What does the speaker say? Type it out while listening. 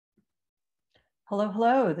Hello,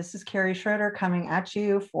 hello. This is Carrie Schroeder coming at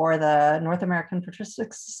you for the North American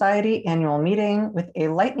Patristics Society annual meeting with a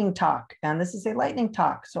lightning talk. And this is a lightning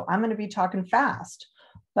talk, so I'm going to be talking fast.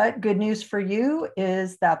 But good news for you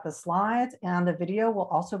is that the slides and the video will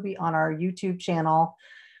also be on our YouTube channel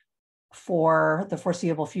for the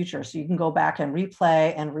foreseeable future. So you can go back and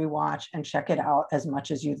replay and rewatch and check it out as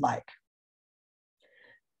much as you'd like.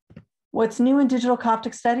 What's new in Digital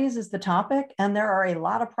Coptic Studies is the topic, and there are a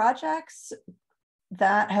lot of projects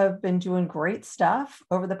that have been doing great stuff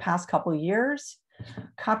over the past couple of years.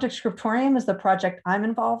 Coptic Scriptorium is the project I'm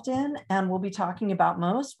involved in and we'll be talking about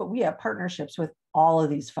most, but we have partnerships with all of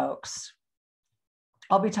these folks.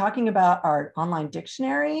 I'll be talking about our online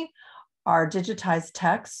dictionary, our digitized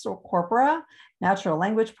texts or corpora, natural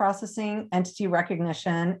language processing, entity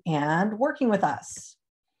recognition, and working with us.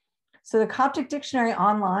 So the Coptic Dictionary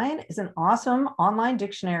Online is an awesome online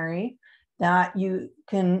dictionary that you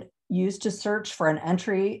can use to search for an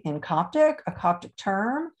entry in Coptic, a Coptic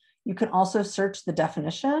term. You can also search the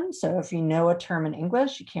definition. So if you know a term in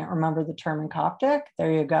English, you can't remember the term in Coptic,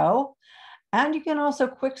 there you go. And you can also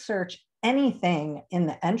quick search anything in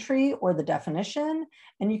the entry or the definition,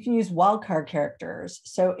 and you can use wildcard characters.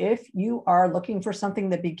 So if you are looking for something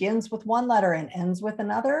that begins with one letter and ends with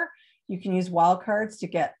another, you can use wildcards to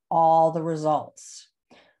get all the results.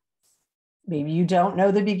 Maybe you don't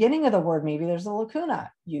know the beginning of the word. Maybe there's a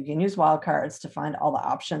lacuna. You can use wildcards to find all the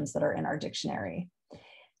options that are in our dictionary.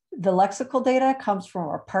 The lexical data comes from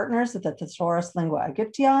our partners at the Thesaurus Lingua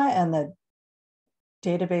Egyptii and the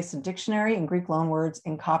database and dictionary in Greek loanwords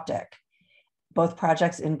in Coptic, both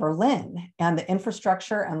projects in Berlin. And the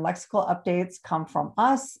infrastructure and lexical updates come from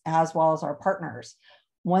us as well as our partners.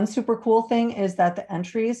 One super cool thing is that the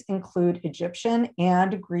entries include Egyptian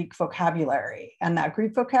and Greek vocabulary, and that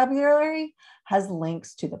Greek vocabulary has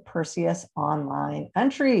links to the Perseus online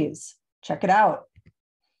entries. Check it out.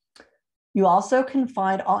 You also can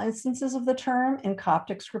find all instances of the term in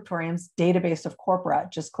Coptic Scriptorium's database of corpora.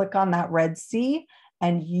 Just click on that red C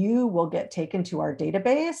and you will get taken to our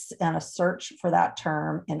database and a search for that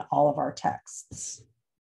term in all of our texts.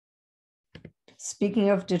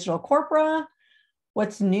 Speaking of digital corpora,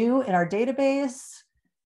 what's new in our database?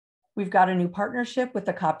 We've got a new partnership with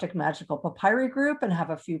the Coptic Magical Papyri Group and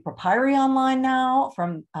have a few papyri online now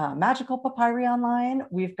from Magical Papyri Online.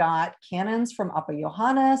 We've got canons from Appa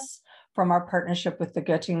Johannes, from our partnership with the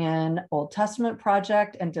Göttingen Old Testament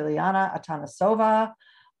Project and Diliana Atanasova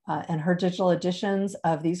and her digital editions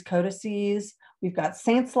of these codices. We've got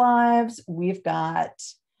Saints' Lives, we've got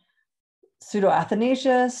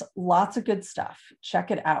Pseudo-Athanasius, lots of good stuff. Check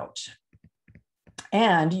it out.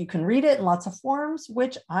 And you can read it in lots of forms,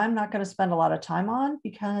 which I'm not going to spend a lot of time on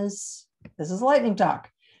because this is a lightning talk.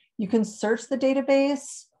 You can search the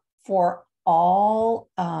database for all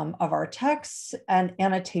of our texts and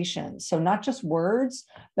annotations. So not just words,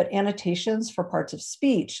 but annotations for parts of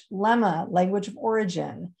speech, lemma, language of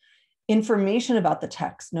origin, information about the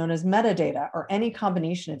text known as metadata, or any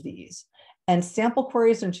combination of these. And sample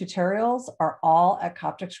queries and tutorials are all at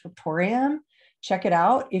Coptic Scriptorium. Check it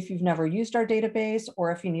out if you've never used our database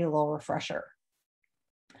or if you need a little refresher.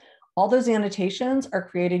 All those annotations are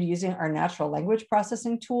created using our natural language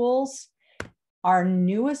processing tools. Our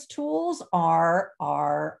newest tools are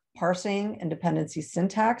our parsing and dependency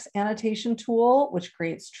syntax annotation tool, which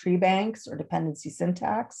creates tree banks or dependency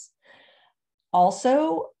syntax.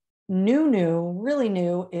 Also, really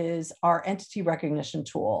new is our entity recognition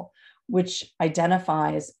tool, which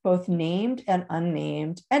identifies both named and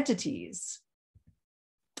unnamed entities.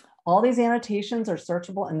 All these annotations are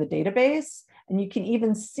searchable in the database, and you can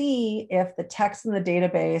even see if the text in the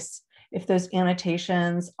database, if those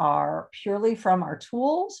annotations are purely from our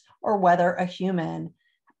tools or whether a human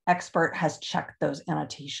expert has checked those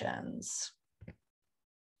annotations.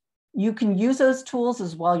 You can use those tools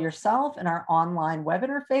as well yourself in our online web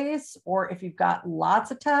interface, or if you've got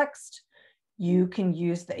lots of text, you can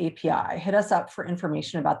use the API. Hit us up for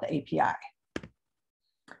information about the API.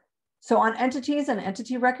 So on entities and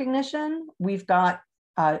entity recognition, we've got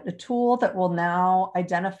a tool that will now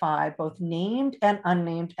identify both named and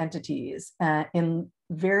unnamed entities in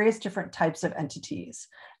various different types of entities,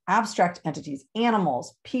 abstract entities,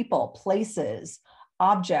 animals, people, places,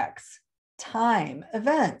 objects, time,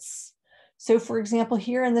 events. So for example,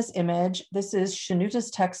 here in this image, this is Shanuta's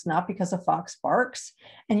text, Not Because a Fox Barks.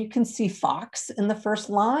 And you can see fox in the first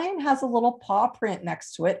line has a little paw print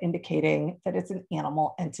next to it, indicating that it's an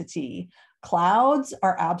animal entity. Clouds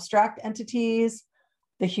are abstract entities.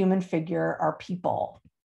 The human figure are people.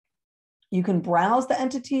 You can browse the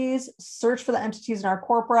entities, search for the entities in our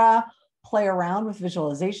corpora, play around with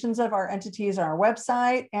visualizations of our entities on our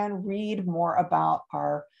website, and read more about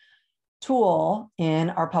our tool in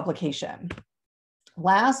our publication.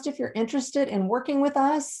 Last, if you're interested in working with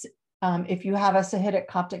us, if you have a Sahidic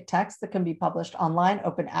Coptic text that can be published online,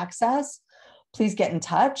 open access, please get in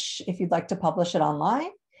touch if you'd like to publish it online.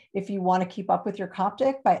 If you want to keep up with your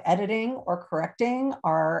Coptic by editing or correcting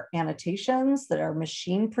our annotations that are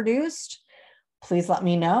machine produced, please let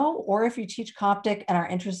me know. Or if you teach Coptic and are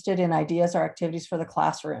interested in ideas or activities for the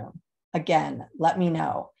classroom, again, let me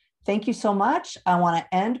know. Thank you so much. I want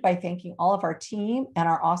to end by thanking all of our team and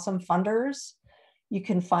our awesome funders. You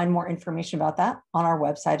can find more information about that on our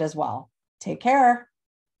website as well. Take care.